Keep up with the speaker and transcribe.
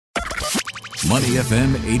Money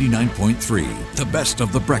FM 89.3, the best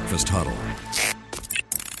of the breakfast huddle.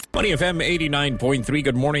 Money FM 89.3.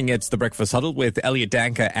 Good morning. It's the Breakfast Huddle with Elliot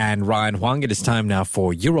Danker and Ryan Huang. It is time now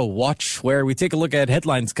for Euro Watch, where we take a look at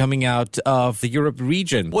headlines coming out of the Europe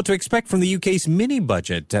region. What to expect from the UK's mini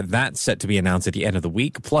budget. That's set to be announced at the end of the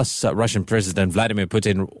week. Plus, Russian President Vladimir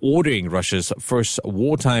Putin ordering Russia's first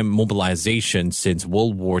wartime mobilization since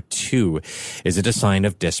World War II. Is it a sign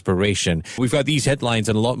of desperation? We've got these headlines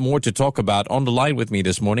and a lot more to talk about. On the line with me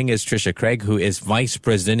this morning is Tricia Craig, who is Vice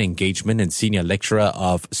President Engagement and Senior Lecturer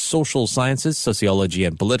of Social Sciences, Sociology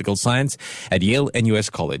and Political Science at Yale NUS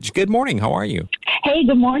College. Good morning. How are you? Hey,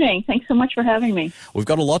 good morning. Thanks so much for having me. We've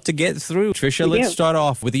got a lot to get through. Tricia, let's start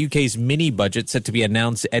off with the UK's mini budget set to be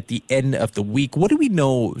announced at the end of the week. What do we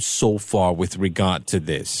know so far with regard to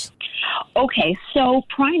this? Okay, so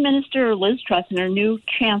Prime Minister Liz Truss and her new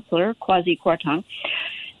Chancellor, Kwasi Kwarteng,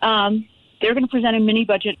 they're going to present a mini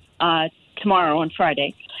budget tomorrow on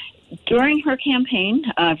Friday. During her campaign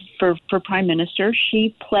for Prime Minister,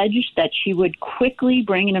 she pledged that she would quickly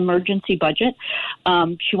bring an emergency budget.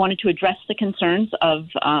 She wanted to address the concerns of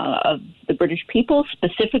the British people,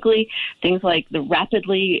 specifically things like the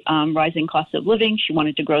rapidly rising cost of living. She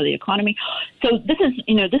wanted to grow the economy. So this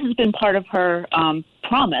has been part of her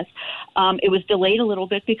promise. It was delayed a little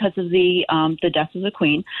bit because of the death of the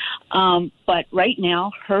Queen. But right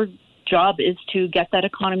now, her job is to get that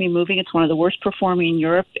economy moving. It's one of the worst performing in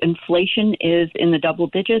Europe. Inflation is in the double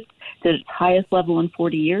digits, at its highest level in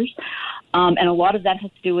 40 years. And a lot of that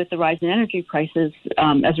has to do with the rise in energy prices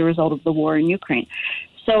as a result of the war in Ukraine.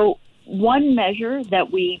 So one measure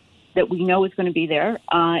that we know is going to be there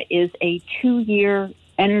is a 2-year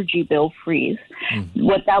energy bill freeze.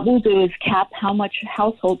 What that will do is cap how much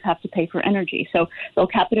households have to pay for energy. So they'll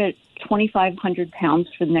cap it at £2,500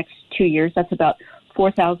 for the next 2 years. That's about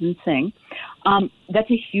 4,000 Sing. That's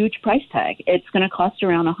a huge price tag. It's going to cost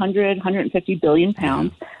around 150 billion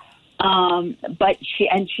pounds. But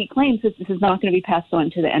she claims that this is not going to be passed on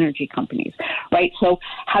to the energy companies, right? So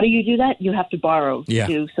how do you do that? You have to borrow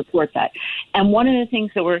to support that. And one of the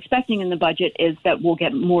things that we're expecting in the budget is that we'll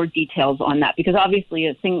get more details on that, because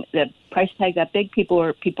obviously the price tag that big, people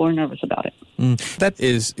are nervous about it. That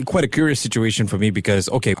is quite a curious situation for me because,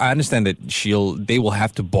 okay, I understand that they will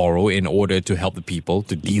have to borrow in order to help the people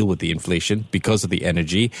to deal with the inflation because of the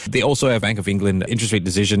energy. They also have Bank of England interest rate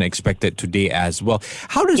decision expected today as well.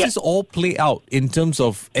 How does this all play out in terms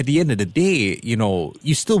of, at the end of the day,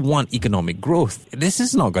 you still want economic growth? This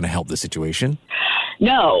is not going to help the situation.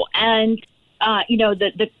 No, and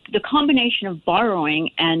the combination of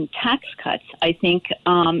borrowing and tax cuts, I think,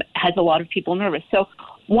 has a lot of people nervous. So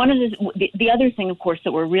one of the other thing, of course,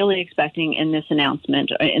 that we're really expecting in this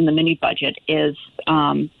announcement, in the mini budget, is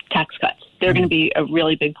tax cuts. They're going to be a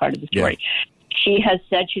really big part of the story. Yeah. She has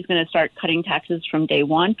said she's going to start cutting taxes from day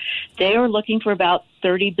one. They are looking for about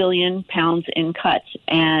 30 billion pounds in cuts,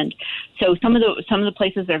 and so some of the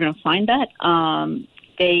places they're going to find that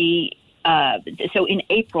so in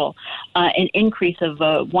April, an increase of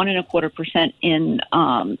 1.25% in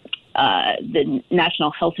the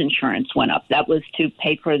national health insurance went up. That was to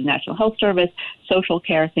pay for the National Health Service, social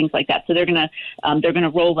care, things like that. So they're gonna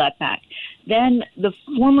roll that back. Then the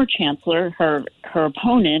former chancellor, her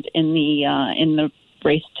opponent in the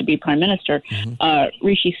race to be prime minister,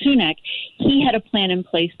 Rishi Sunak, he had a plan in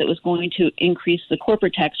place that was going to increase the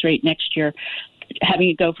corporate tax rate next year, having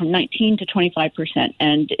it go from 19% to 25%,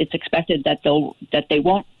 and it's expected that they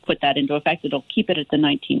won't put that into effect. They'll keep it at the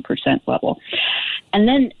 19% level. And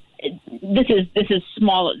then this is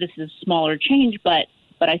smaller change, but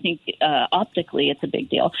I think optically it's a big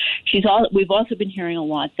deal. We've also been hearing a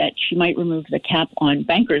lot that she might remove the cap on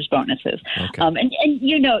bankers' bonuses. Okay. And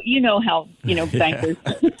you know how bankers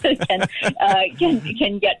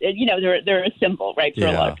can get they're a symbol, right, for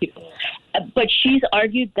a lot of people. But she's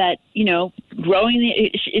argued that she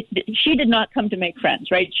did not come to make friends,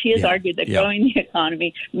 right? She has argued that growing the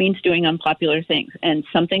economy means doing unpopular things, and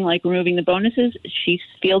something like removing the bonuses, she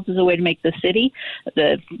feels is a way to make the city,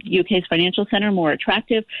 the UK's financial center, more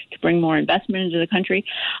attractive, to bring more investment into the country.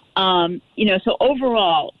 So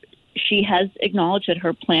overall, she has acknowledged that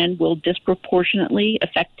her plan will disproportionately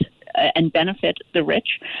affect and benefit the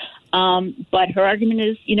rich. But her argument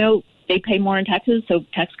is, they pay more in taxes, so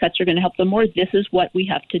tax cuts are going to help them more. This is what we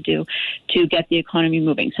have to do to get the economy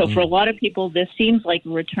moving. So for a lot of people, this seems like a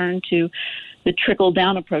return to the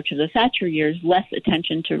trickle-down approach of the Thatcher years, less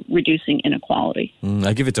attention to reducing inequality.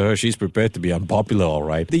 I give it to her. She's prepared to be unpopular, all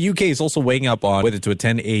right. The UK is also weighing up on whether to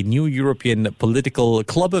attend a new European political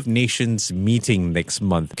Club of Nations meeting next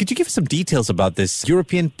month. Could you give us some details about this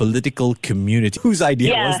European political community? Whose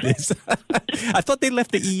idea was this? I thought they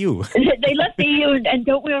left the EU. They left the EU, and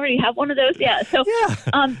don't we already have one of those? Yeah. So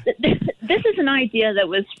this is an idea that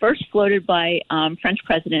was first floated by French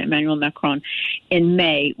President Emmanuel Macron in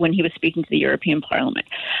May when he was speaking to the European Parliament.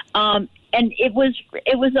 And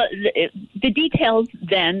the details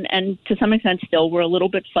then, and to some extent still, were a little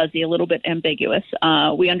bit fuzzy, a little bit ambiguous.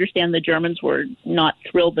 We understand the Germans were not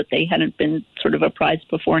thrilled that they hadn't been sort of apprised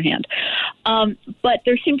beforehand. But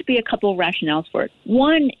there seemed to be a couple of rationales for it.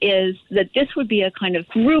 One is that this would be a kind of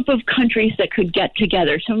group of countries that could get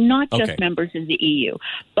together. So not just members of the EU,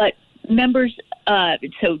 but members,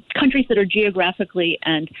 so countries that are geographically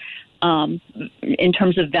and in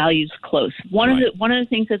terms of values close. One of the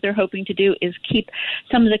things that they're hoping to do is keep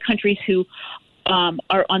some of the countries who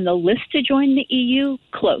are on the list to join the EU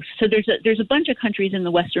close. So there's a bunch of countries in the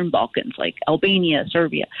Western Balkans, like Albania,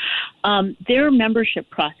 Serbia. Their membership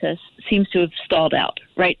process seems to have stalled out,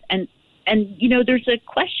 right? And there's a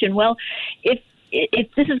question. Well, if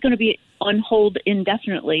this is going to be on hold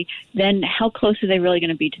indefinitely, then how close are they really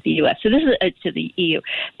going to be to the U.S.? So this is to the EU.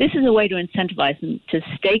 This is a way to incentivize them to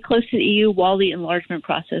stay close to the EU while the enlargement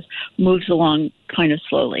process moves along kind of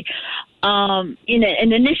slowly. And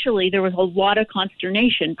initially, there was a lot of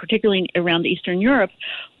consternation, particularly around Eastern Europe,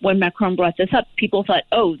 when Macron brought this up. People thought,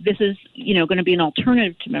 oh, this is going to be an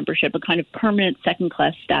alternative to membership, a kind of permanent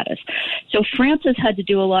second-class status. So France has had to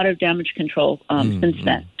do a lot of damage control since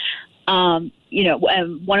then.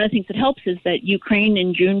 One of the things that helps is that Ukraine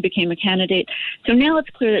in June became a candidate. So now it's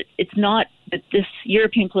clear that it's not that this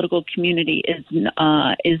European political community is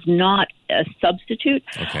not a substitute,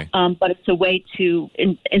 but it's a way to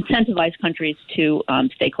incentivize countries to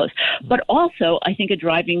stay close. But also, I think a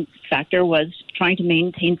driving factor was trying to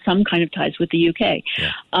maintain some kind of ties with the UK.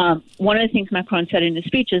 Yeah. One of the things Macron said in his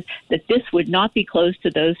speech is that this would not be closed to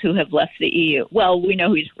those who have left the EU. Well, we know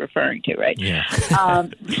who he's referring to, right? Yeah.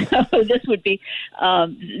 So this would be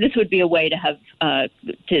a way to have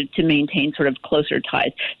to maintain sort of closer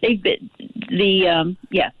ties.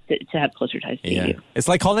 To have closer ties to the EU. It's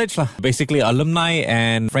like college, basically alumni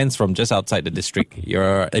and friends from just outside the district.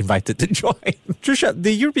 You're invited to join. Trisha,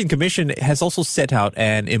 the European Commission has also set out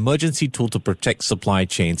an emergency tool to protect supply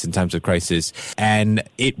chains in times of crisis, and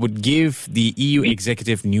it would give the EU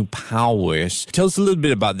executive new powers. Tell us a little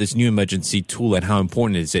bit about this new emergency tool and how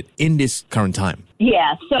important is it in this current time?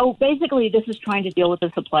 Yeah, so basically this is trying to deal with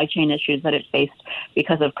the supply chain issues that it faced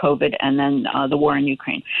because of COVID and then the war in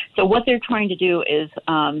Ukraine. So what they're trying to do is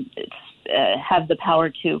have the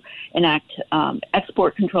power to enact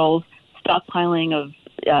export controls, stockpiling of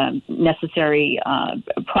necessary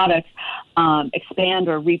products, expand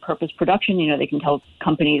or repurpose production. They can tell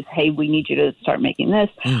companies, hey, we need you to start making this.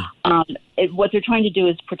 What they're trying to do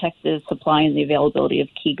is protect the supply and the availability of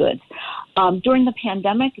key goods. During the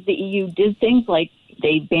pandemic, the EU did things like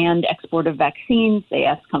they banned export of vaccines. They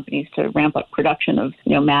asked companies to ramp up production of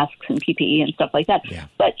masks and PPE and stuff like that. Yeah.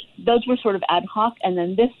 But those were sort of ad hoc. And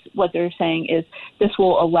then what they're saying is this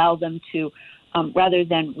will allow them to, rather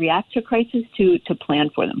than react to crisis, to plan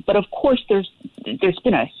for them. But of course, there's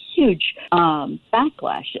been a huge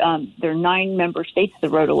backlash. There are 9 member states that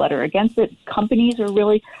wrote a letter against it. Companies are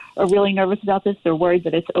really nervous about this. They're worried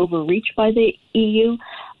that it's overreach by the EU.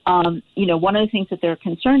 One of the things that they're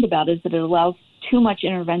concerned about is that it allows too much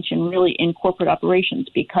intervention really in corporate operations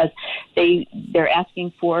because they're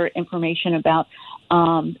asking for information about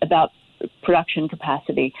production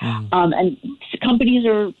capacity. And companies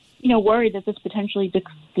are worried that this potentially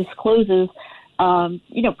discloses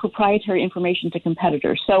proprietary information to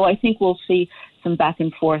competitors. So I think we'll see some back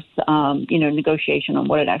and forth, negotiation on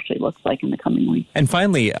what it actually looks like in the coming week. And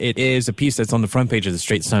finally, it is a piece that's on the front page of the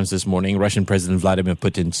Straits Times this morning, Russian President Vladimir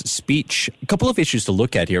Putin's speech. A couple of issues to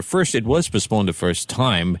look at here. First, it was postponed the first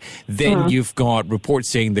time. Then you've got reports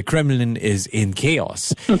saying the Kremlin is in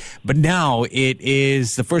chaos. But now it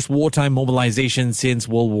is the first wartime mobilization since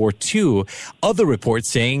World War II. Other reports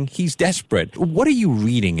saying he's desperate. What are you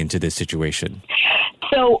reading into this situation?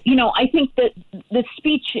 So, I think that the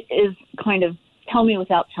speech is kind of tell me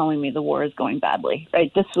without telling me the war is going badly,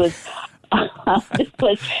 right? This was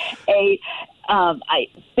a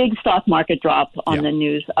big stock market drop on the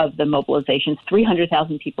news of the mobilizations,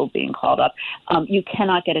 300,000 people being called up. You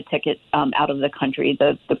cannot get a ticket out of the country.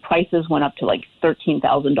 The prices went up to like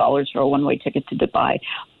 $13,000 for a one-way ticket to Dubai.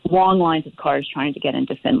 long lines of cars trying to get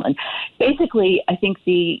into Finland. Basically, I think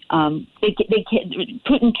Putin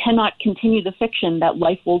cannot continue the fiction that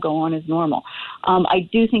life will go on as normal. I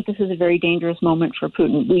do think this is a very dangerous moment for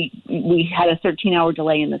Putin. We had a 13-hour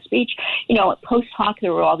delay in the speech. Post hoc,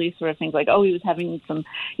 there were all these sort of things like, he was having some,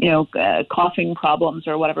 coughing problems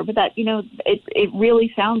or whatever. But that, it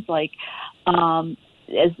really sounds like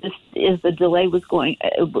as the delay was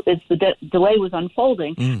delay was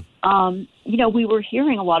unfolding, we were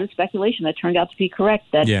hearing a lot of speculation that turned out to be correct,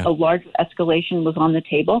 that a large escalation was on the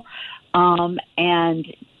table, and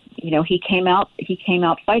he came out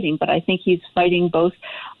fighting. But I think he's fighting both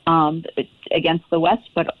against the West,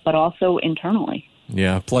 but also internally.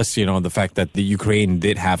 Yeah, plus, the fact that the Ukraine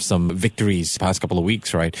did have some victories the past couple of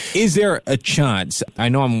weeks, right? Is there a chance, I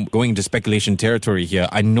know I'm going into speculation territory here,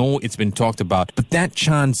 I know it's been talked about, but that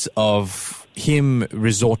chance of him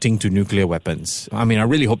resorting to nuclear weapons, I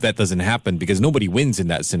really hope that doesn't happen because nobody wins in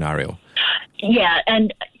that scenario. Yeah,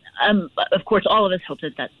 and of course, all of us hope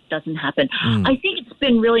that doesn't happen. I think it's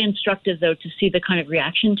been really instructive, though, to see the kind of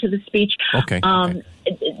reaction to the speech. Okay.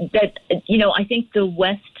 That, I think the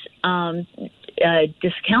West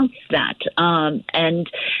discounts that, and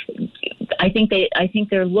I think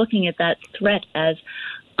they're looking at that threat as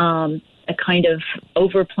a kind of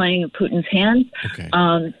overplaying of Putin's hands. Okay.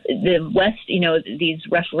 The West, these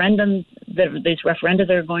referenda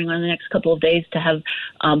that are going on in the next couple of days to have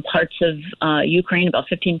parts of Ukraine, about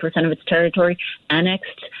 15% of its territory,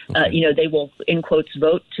 annexed. Okay. They will, in quotes,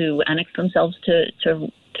 vote to annex themselves to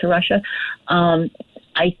Russia. I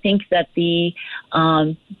think that the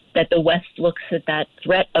West looks at that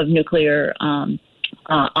threat of nuclear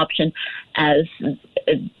option as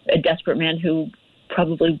a desperate man who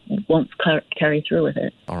probably won't carry through with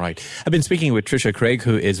it. All right. I've been speaking with Tricia Craig,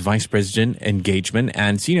 who is Vice President, Engagement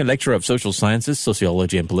and Senior Lecturer of Social Sciences,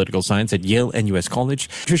 Sociology and Political Science at Yale and US College.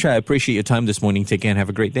 Tricia, I appreciate your time this morning. Take care and have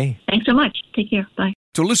a great day. Thanks so much. Take care. Bye.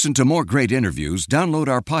 To listen to more great interviews, download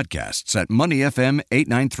our podcasts at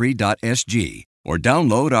moneyfm893.sg or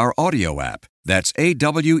download our audio app. That's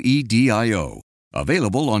AWEDIO.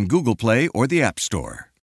 Available on Google Play or the App Store.